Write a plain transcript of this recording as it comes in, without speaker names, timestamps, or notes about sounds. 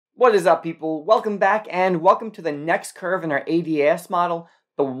What is up, people? Welcome back and welcome to the next curve in our ADAS model,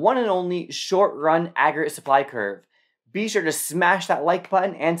 the one and only short-run aggregate supply curve. Be sure to smash that like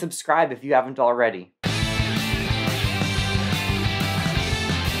button and subscribe if you haven't already.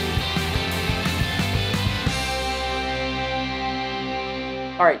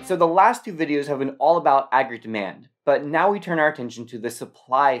 Alright, so the last two videos have been all about aggregate demand, but now we turn our attention to the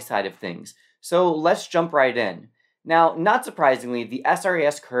supply side of things. So let's jump right in. Now, not surprisingly, the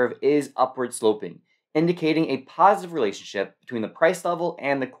SRAS curve is upward sloping, indicating a positive relationship between the price level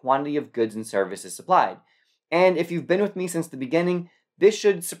and the quantity of goods and services supplied. And if you've been with me since the beginning, this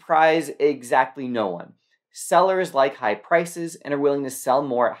should surprise exactly no one. Sellers like high prices and are willing to sell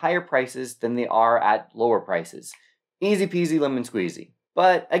more at higher prices than they are at lower prices. Easy peasy lemon squeezy.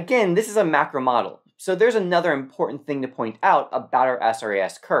 But again, this is a macro model, so there's another important thing to point out about our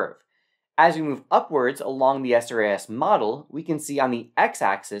SRAS curve. As we move upwards along the SRAS model, we can see on the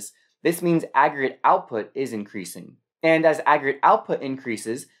x-axis, this means aggregate output is increasing. And as aggregate output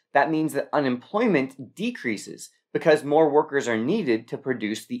increases, that means that unemployment decreases because more workers are needed to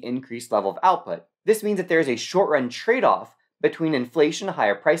produce the increased level of output. This means that there is a short-run trade-off between inflation, a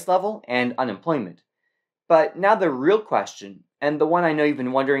higher price level, and unemployment. But now the real question, and the one I know you've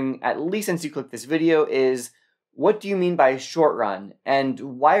been wondering at least since you clicked this video, is what do you mean by short run, and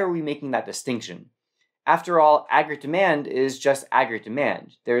why are we making that distinction? After all, aggregate demand is just aggregate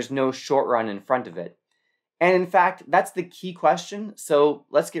demand. There's no short run in front of it. And in fact, that's the key question, so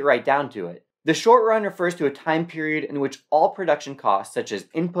let's get right down to it. The short run refers to a time period in which all production costs, such as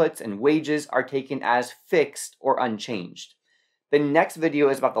inputs and wages, are taken as fixed or unchanged. The next video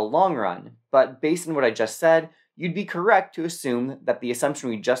is about the long run, but based on what I just said, you'd be correct to assume that the assumption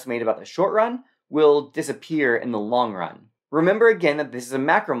we just made about the short run will disappear in the long run. Remember again that this is a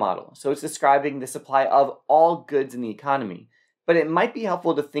macro model, so it's describing the supply of all goods in the economy. But it might be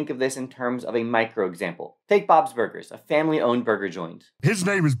helpful to think of this in terms of a micro example. Take Bob's Burgers, a family-owned burger joint. His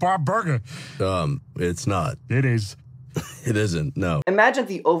name is Bob Burger. It's not. It is. It isn't, no. Imagine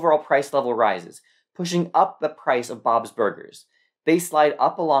the overall price level rises, pushing up the price of Bob's Burgers. They slide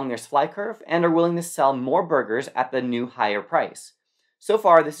up along their supply curve and are willing to sell more burgers at the new higher price. So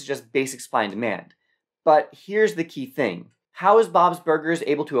far, this is just basic supply and demand. But here's the key thing. How is Bob's Burgers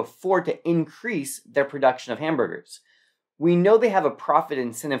able to afford to increase their production of hamburgers? We know they have a profit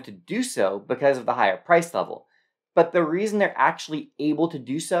incentive to do so because of the higher price level. But the reason they're actually able to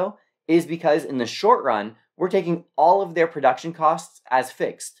do so is because in the short run, we're taking all of their production costs as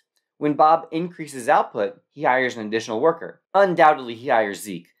fixed. When Bob increases output, he hires an additional worker. Undoubtedly, he hires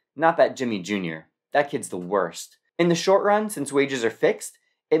Zeke, not that Jimmy Jr. That kid's the worst. In the short run, since wages are fixed,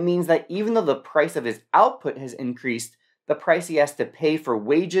 it means that even though the price of his output has increased, the price he has to pay for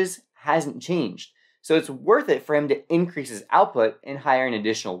wages hasn't changed. So it's worth it for him to increase his output and hire an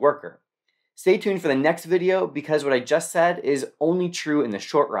additional worker. Stay tuned for the next video because what I just said is only true in the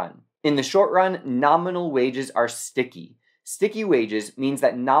short run. In the short run, nominal wages are sticky. Sticky wages means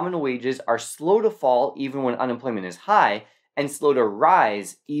that nominal wages are slow to fall even when unemployment is high and slow to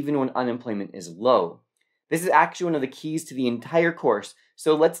rise even when unemployment is low. This is actually one of the keys to the entire course,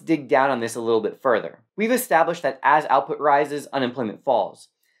 so let's dig down on this a little bit further. We've established that as output rises, unemployment falls.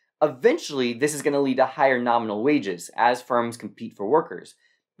 Eventually, this is going to lead to higher nominal wages as firms compete for workers,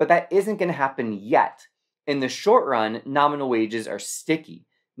 but that isn't going to happen yet. In the short run, nominal wages are sticky,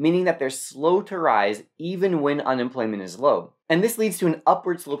 meaning that they're slow to rise even when unemployment is low. And this leads to an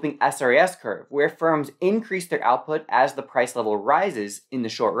upward sloping SRAS curve, where firms increase their output as the price level rises in the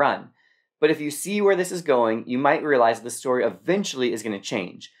short run. But if you see where this is going, you might realize the story eventually is going to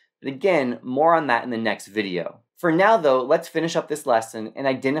change. But again, more on that in the next video. For now though, let's finish up this lesson and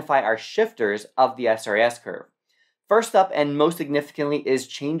identify our shifters of the SRAS curve. First up and most significantly is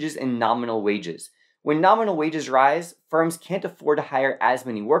changes in nominal wages. When nominal wages rise, firms can't afford to hire as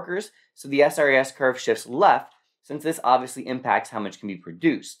many workers, so the SRAS curve shifts left, since this obviously impacts how much can be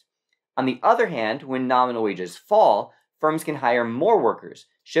produced. On the other hand, when nominal wages fall, firms can hire more workers,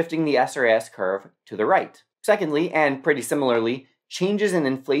 shifting the SRAS curve to the right. Secondly, and pretty similarly, changes in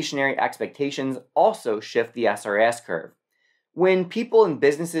inflationary expectations also shift the SRAS curve. When people and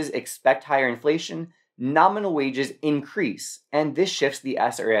businesses expect higher inflation, nominal wages increase, and this shifts the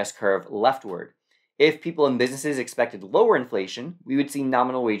SRAS curve leftward. If people and businesses expected lower inflation, we would see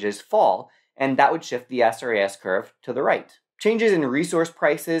nominal wages fall, and that would shift the SRAS curve to the right. Changes in resource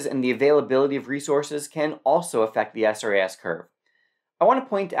prices and the availability of resources can also affect the SRAS curve. I want to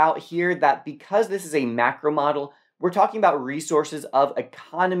point out here that because this is a macro model, we're talking about resources of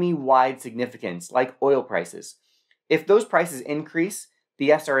economy-wide significance, like oil prices. If those prices increase, the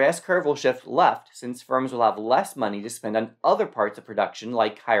SRAS curve will shift left since firms will have less money to spend on other parts of production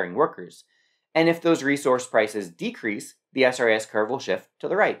like hiring workers. And if those resource prices decrease, the SRAS curve will shift to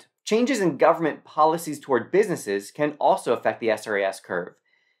the right. Changes in government policies toward businesses can also affect the SRAS curve.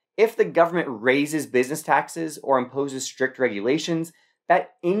 If the government raises business taxes or imposes strict regulations,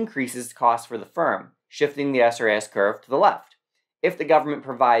 that increases costs for the firm, shifting the SRAS curve to the left. If the government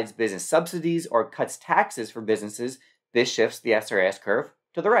provides business subsidies or cuts taxes for businesses, this shifts the SRAS curve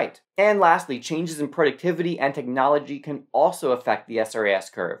to the right. And lastly, changes in productivity and technology can also affect the SRAS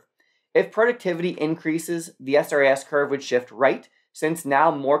curve. If productivity increases, the SRAS curve would shift right, since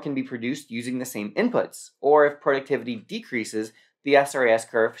now more can be produced using the same inputs. Or if productivity decreases, the SRAS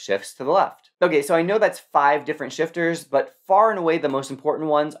curve shifts to the left. Okay, so I know that's 5 different shifters, but far and away the most important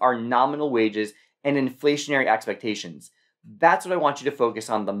ones are nominal wages and inflationary expectations. That's what I want you to focus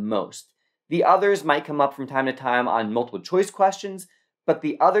on the most. The others might come up from time to time on multiple choice questions, but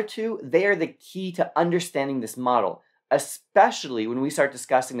the other two, they are the key to understanding this model, especially when we start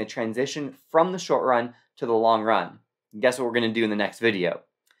discussing the transition from the short run to the long run. Guess what we're going to do in the next video?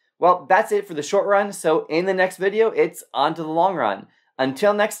 Well, that's it for the short run, so in the next video, it's on to the long run.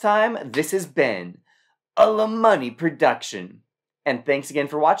 Until next time, this has been a La Money production. And thanks again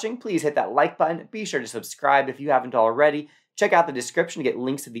for watching. Please hit that like button. Be sure to subscribe if you haven't already. Check out the description to get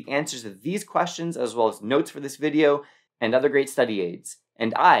links to the answers to these questions, as well as notes for this video and other great study aids.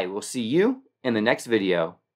 And I will see you in the next video.